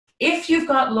If you've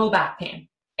got low back pain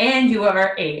and you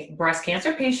are a breast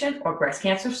cancer patient or breast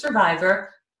cancer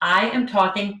survivor, I am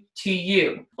talking to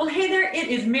you. Well, hey there, it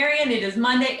is Marian, it is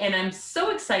Monday, and I'm so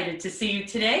excited to see you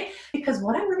today because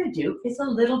what I'm going to do is a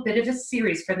little bit of a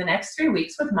series for the next 3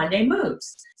 weeks with Monday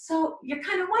Moves. So you're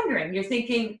kind of wondering, you're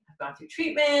thinking, I've gone through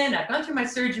treatment, I've gone through my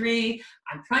surgery,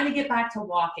 I'm trying to get back to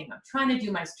walking, I'm trying to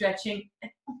do my stretching,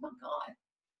 and oh my God,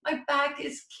 my back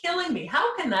is killing me.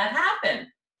 How can that happen?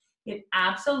 It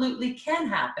absolutely can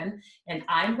happen, and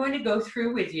I'm going to go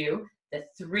through with you the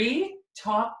 3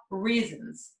 top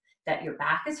reasons that your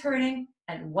back is hurting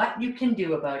and what you can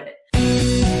do about it.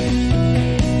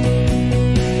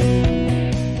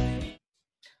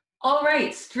 All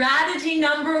right, strategy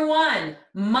number 1,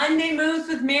 Monday Moves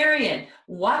with Marian.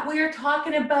 What we are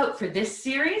talking about for this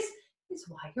series is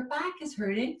why your back is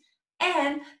hurting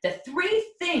and the 3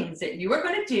 things that you are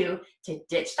going to do to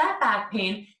ditch that back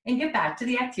pain and get back to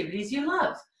the activities you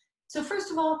love. So first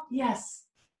of all, yes,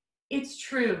 it's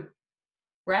true.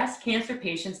 Breast cancer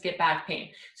patients get back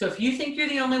pain. So if you think you're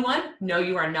the only one, no,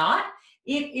 you are not.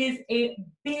 It is a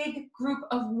big group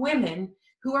of women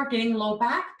who are getting low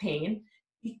back pain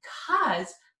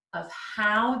because of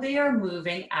how they are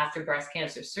moving after breast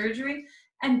cancer surgery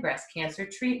and breast cancer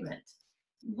treatment.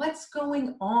 What's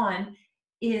going on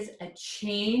is a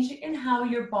change in how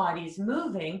your body's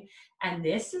moving, and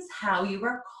this is how you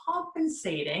are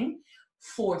compensating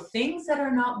for things that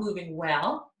are not moving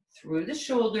well through the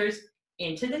shoulders,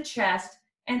 into the chest,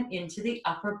 and into the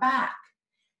upper back.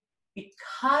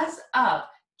 Because of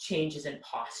changes in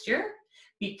posture,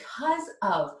 because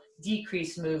of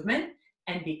decreased movement,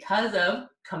 and because of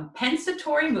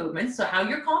compensatory movement, so how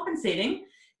you're compensating,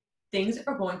 things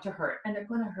are going to hurt, and they're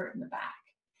going to hurt in the back.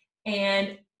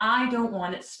 And I don't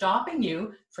want it stopping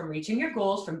you from reaching your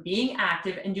goals, from being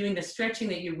active and doing the stretching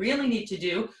that you really need to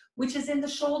do, which is in the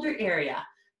shoulder area.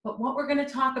 But what we're going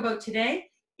to talk about today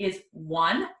is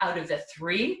 1 out of the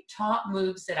 3 top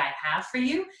moves that I have for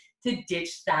you to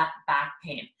ditch that back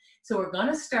pain. So we're going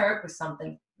to start with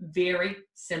something very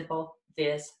simple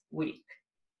this week.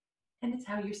 And it's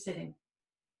how you're sitting.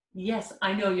 Yes,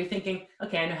 I know you're thinking,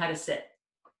 okay, I know how to sit.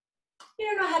 You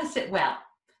don't know how to sit well.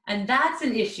 And that's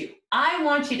an issue. I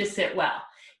want you to sit well.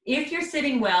 If you're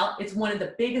sitting well, it's one of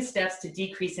the biggest steps to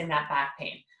decreasing that back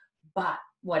pain. But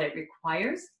what it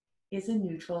requires is a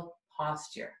neutral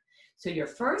posture. So your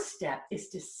first step is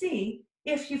to see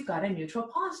if you've got a neutral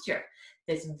posture.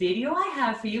 This video I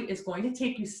have for you is going to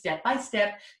take you step by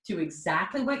step to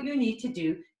exactly what you need to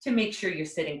do to make sure you're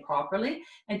sitting properly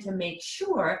and to make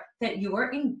sure that you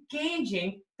are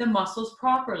engaging the muscles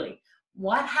properly.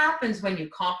 What happens when you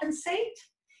compensate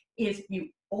is you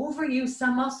overuse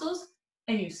some muscles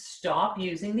and you stop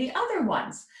using the other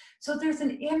ones. So there's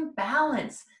an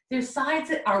imbalance. There's sides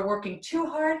that are working too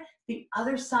hard, the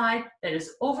other side that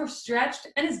is overstretched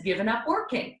and has given up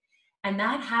working. And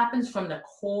that happens from the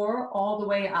core all the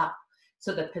way up.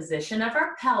 So the position of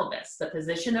our pelvis, the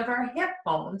position of our hip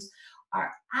bones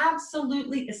are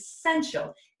absolutely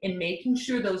essential in making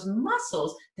sure those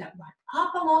muscles that run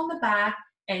up along the back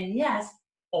and yes,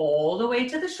 all the way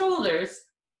to the shoulders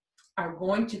are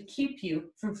going to keep you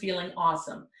from feeling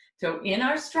awesome. So in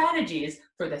our strategies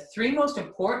for the 3 most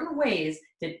important ways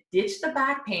to ditch the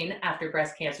back pain after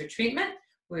breast cancer treatment,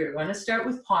 we're going to start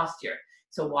with posture.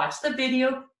 So watch the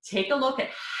video, take a look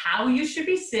at how you should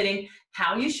be sitting,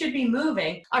 how you should be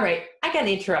moving. All right, I got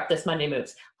to interrupt this Monday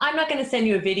Moves. I'm not going to send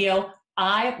you a video.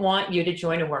 I want you to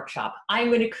join a workshop. I'm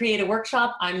going to create a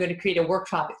workshop. I'm going to create a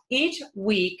workshop each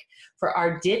week for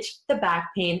our Ditch the Back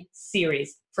Pain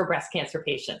series for breast cancer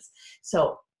patients.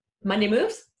 So Monday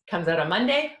Moves comes out on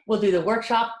Monday. We'll do the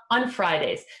workshop on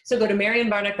Fridays. So go to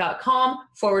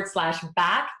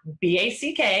marianbarnick.com/back,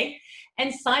 B-A-C-K,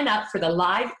 and sign up for the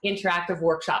live interactive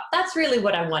workshop. That's really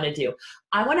what I want to do.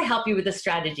 I want to help you with the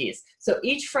strategies. So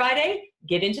each Friday,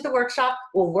 get into the workshop.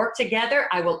 We'll work together.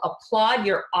 I will applaud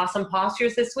your awesome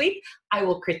postures this week. I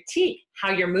will critique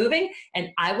how you're moving,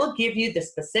 and I will give you the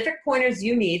specific pointers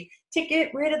you need to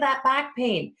get rid of that back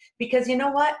pain. Because you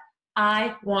know what?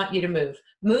 I want you to move.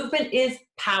 Movement is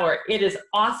power. It is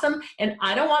awesome. And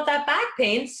I don't want that back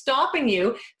pain stopping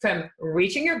you from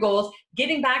reaching your goals,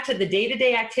 getting back to the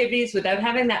day-to-day activities without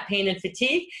having that pain and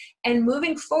fatigue, and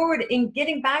moving forward and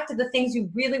getting back to the things you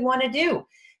really want to do.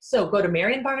 So go to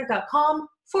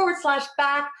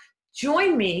marianbarnick.com/back.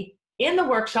 Join me in the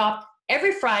workshop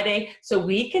every Friday so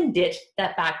we can ditch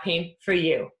that back pain for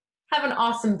you. Have an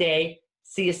awesome day.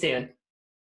 See you soon.